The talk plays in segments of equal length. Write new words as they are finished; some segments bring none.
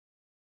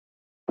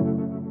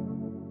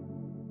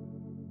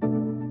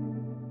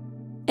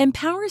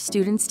Empower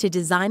students to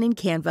design in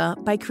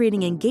Canva by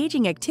creating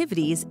engaging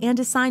activities and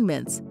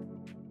assignments.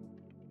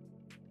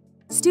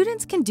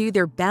 Students can do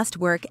their best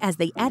work as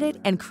they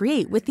edit and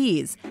create with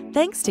ease,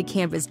 thanks to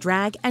Canva's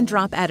drag and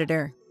drop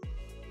editor.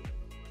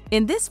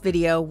 In this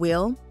video,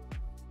 we'll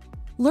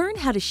learn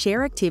how to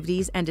share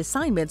activities and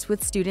assignments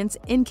with students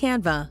in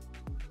Canva,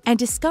 and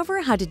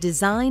discover how to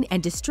design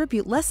and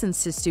distribute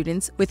lessons to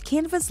students with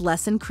Canva's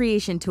lesson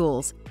creation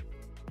tools.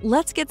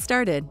 Let's get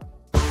started.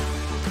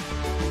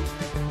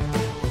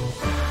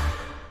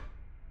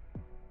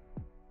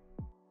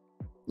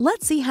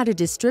 Let's see how to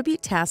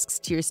distribute tasks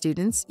to your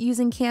students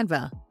using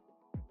Canva.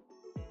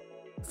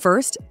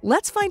 First,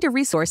 let's find a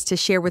resource to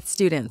share with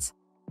students.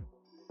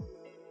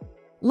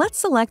 Let's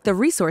select the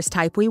resource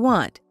type we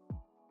want.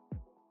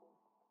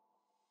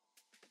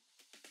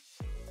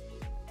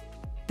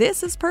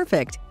 This is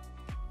perfect.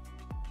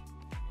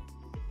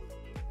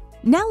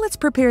 Now let's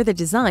prepare the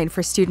design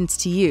for students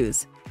to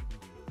use.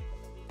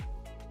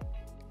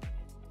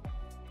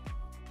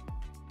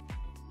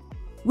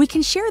 We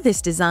can share this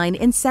design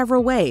in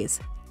several ways.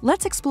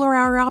 Let's explore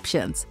our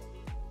options.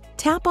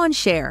 Tap on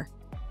Share.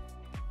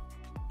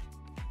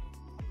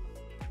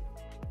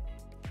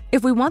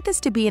 If we want this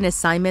to be an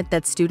assignment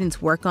that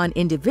students work on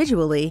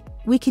individually,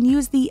 we can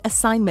use the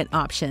Assignment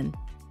option.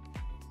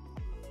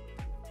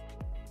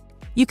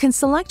 You can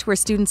select where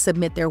students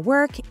submit their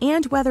work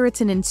and whether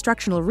it's an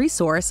instructional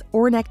resource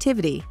or an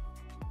activity.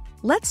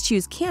 Let's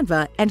choose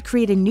Canva and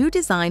create a new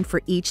design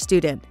for each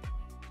student.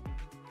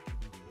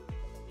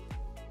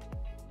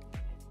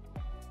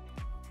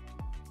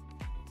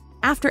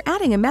 After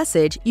adding a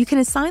message, you can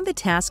assign the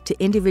task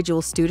to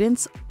individual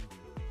students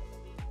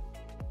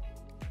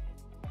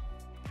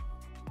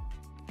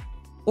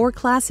or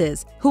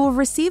classes who will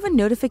receive a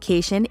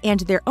notification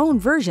and their own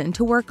version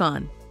to work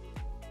on.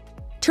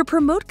 To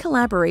promote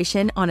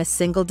collaboration on a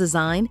single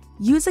design,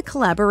 use a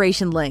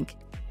collaboration link.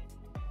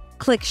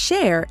 Click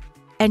Share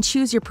and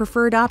choose your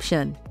preferred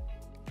option.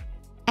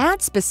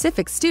 Add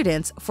specific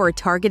students for a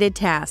targeted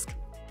task,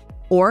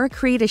 or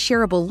create a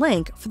shareable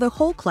link for the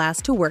whole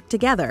class to work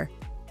together.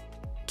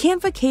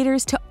 Canva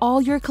caters to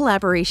all your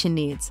collaboration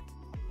needs.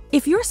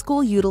 If your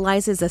school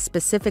utilizes a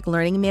specific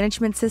learning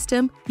management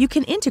system, you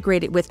can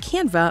integrate it with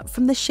Canva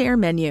from the Share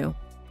menu.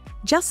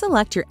 Just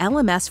select your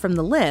LMS from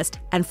the list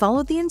and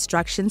follow the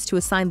instructions to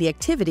assign the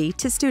activity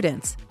to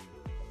students.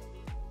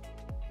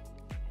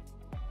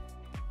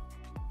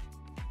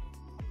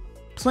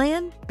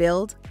 Plan,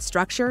 build,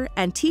 structure,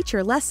 and teach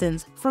your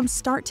lessons from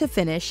start to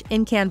finish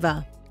in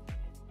Canva.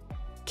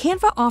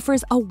 Canva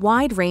offers a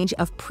wide range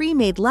of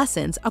pre-made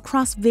lessons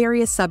across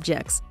various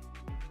subjects.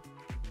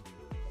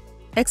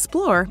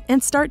 Explore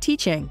and start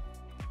teaching.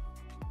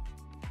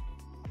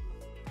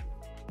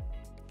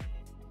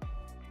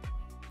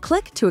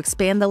 Click to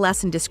expand the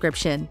lesson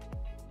description.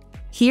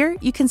 Here,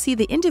 you can see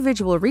the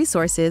individual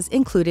resources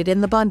included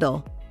in the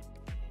bundle.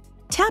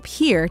 Tap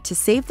here to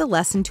save the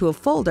lesson to a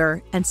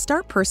folder and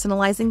start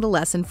personalizing the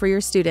lesson for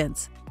your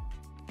students.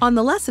 On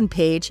the lesson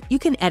page, you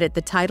can edit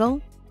the title,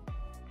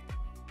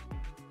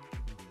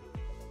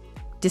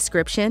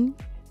 description,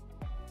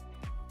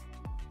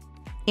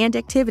 and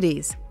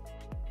activities.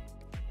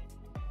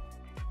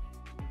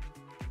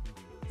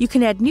 You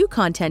can add new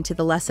content to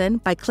the lesson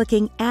by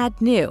clicking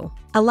Add New,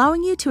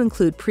 allowing you to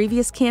include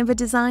previous Canva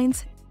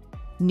designs,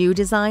 new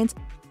designs,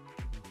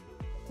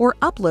 or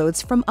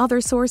uploads from other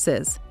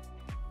sources.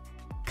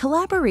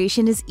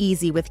 Collaboration is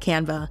easy with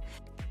Canva.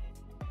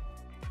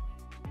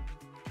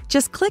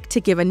 Just click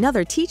to give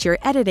another teacher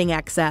editing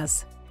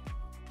access.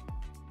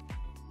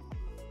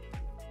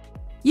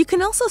 You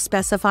can also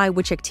specify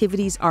which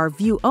activities are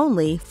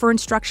view-only for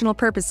instructional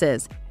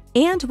purposes,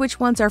 and which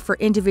ones are for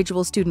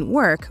individual student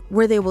work,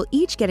 where they will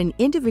each get an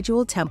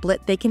individual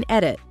template they can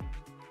edit.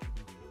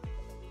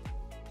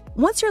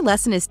 Once your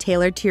lesson is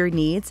tailored to your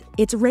needs,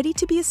 it's ready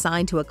to be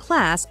assigned to a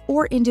class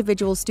or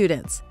individual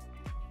students.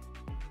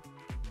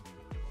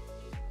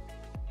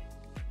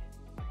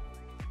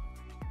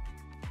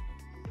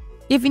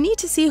 If you need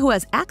to see who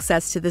has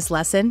access to this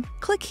lesson,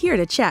 click here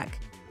to check.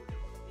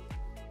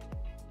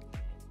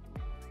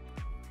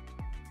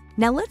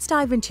 Now let's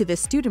dive into the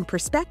student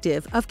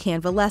perspective of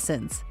Canva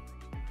lessons.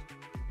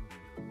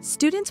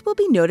 Students will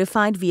be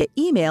notified via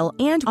email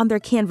and on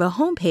their Canva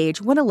homepage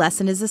when a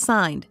lesson is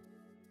assigned.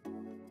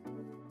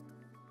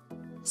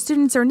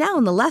 Students are now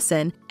in the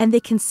lesson, and they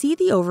can see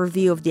the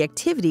overview of the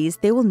activities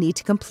they will need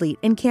to complete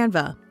in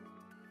Canva.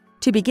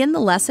 To begin the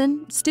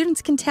lesson,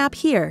 students can tap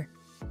here.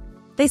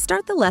 They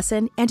start the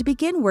lesson and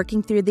begin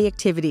working through the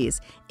activities,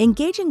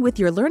 engaging with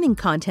your learning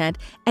content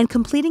and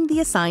completing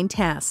the assigned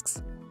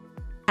tasks.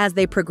 As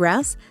they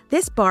progress,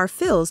 this bar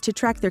fills to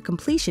track their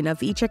completion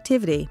of each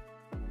activity.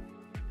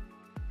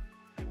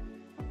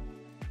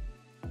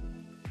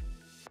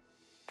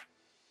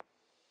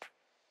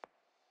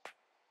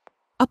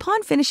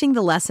 Upon finishing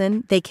the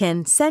lesson, they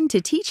can send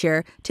to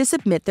teacher to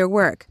submit their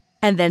work,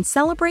 and then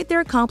celebrate their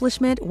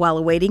accomplishment while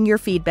awaiting your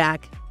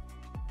feedback.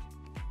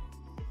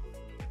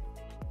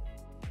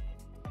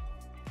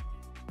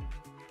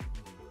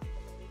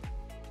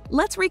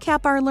 Let's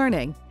recap our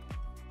learning.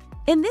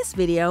 In this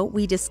video,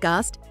 we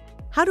discussed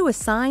how to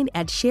assign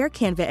and share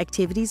Canva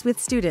activities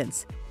with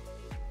students,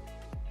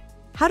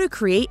 how to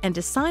create and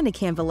assign a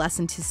Canva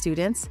lesson to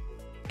students,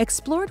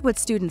 explored what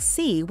students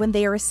see when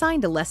they are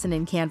assigned a lesson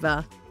in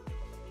Canva.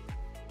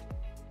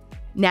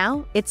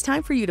 Now, it's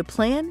time for you to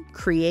plan,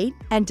 create,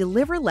 and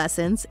deliver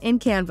lessons in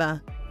Canva.